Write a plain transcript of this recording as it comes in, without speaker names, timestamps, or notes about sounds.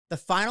the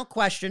final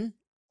question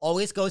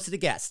always goes to the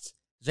guests.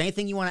 Is there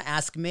anything you want to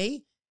ask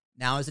me?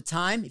 Now is the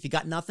time. If you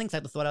got nothing, because I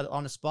have to throw it out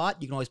on the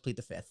spot, you can always plead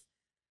the fifth.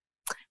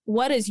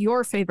 What is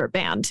your favorite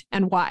band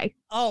and why?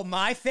 Oh,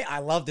 I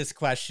love this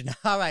question.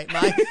 All right.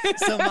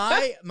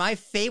 My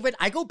favorite,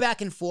 I go back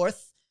and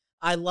forth.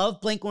 I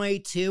love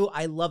Blink-182.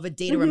 I love A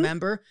Day to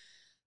Remember.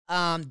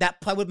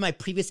 That probably with my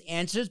previous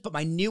answers, but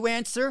my new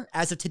answer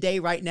as of today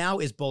right now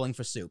is Bowling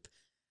for Soup.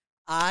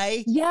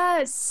 I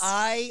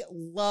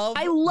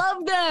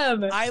love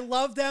them. I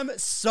love them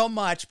so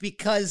much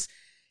because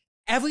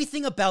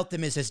everything about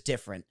them is just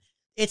different.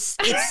 It's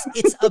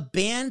a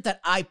band that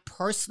I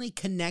personally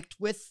connect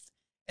with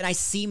and I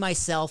see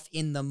myself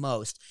in the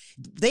most.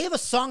 They have a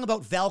song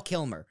about Val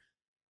Kilmer.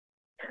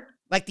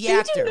 Like the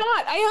actor. Did you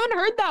not? I haven't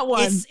heard that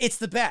one. It's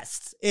the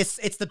best.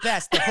 It's the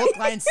best. The hook,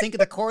 line, and sync of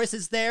the chorus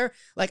is there.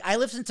 Like I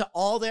listen to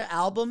all their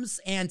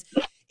albums and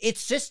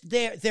it's just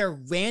their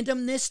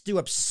randomness, their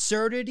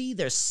absurdity,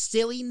 their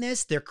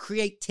silliness, their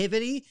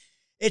creativity.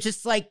 It's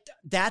just like,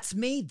 that's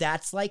me.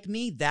 That's like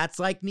me. That's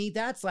like me.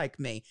 That's like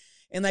me.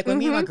 And like when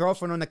me and my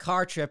girlfriend are on the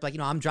car trip, like,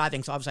 I'm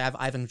driving, so obviously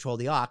I have control of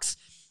the aux.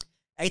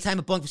 Anytime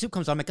a Bowling for Soup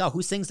comes on, I'm like, oh,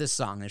 who sings this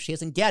song? And if she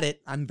doesn't get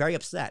it, I'm very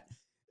upset.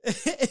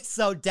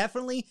 So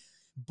definitely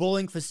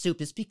Bowling for Soup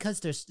is because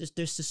they're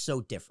just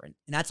so different.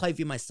 And that's how I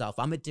view myself.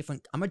 I'm a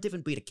different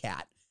breed of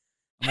cat.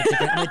 I'm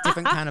a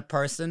different kind of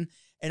person.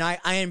 And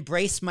I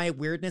embrace my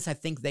weirdness. I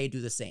think they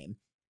do the same.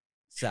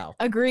 So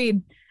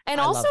agreed. And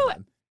also,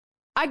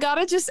 I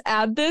gotta just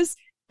add this,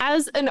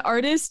 as an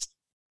artist,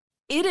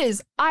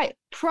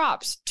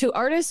 props to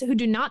artists who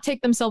do not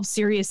take themselves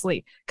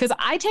seriously. Because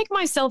I take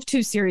myself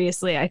too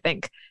seriously, I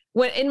think.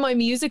 When in my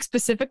music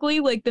specifically,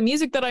 like the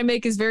music that I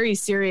make is very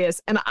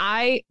serious. And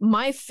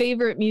my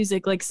favorite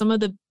music, like some of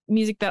the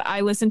music that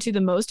I listen to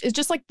the most is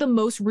just like the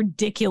most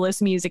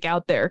ridiculous music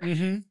out there.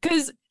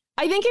 Because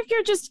I think if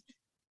you're just,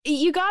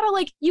 you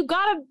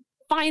gotta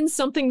find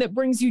something that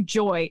brings you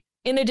joy.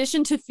 In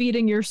addition to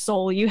feeding your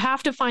soul, you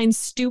have to find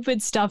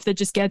stupid stuff that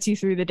just gets you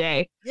through the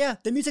day. Yeah,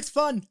 the music's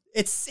fun.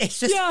 It's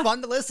just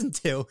fun to listen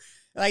to.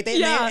 Like they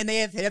have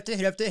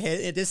to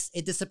hit.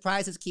 The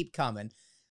surprises keep coming.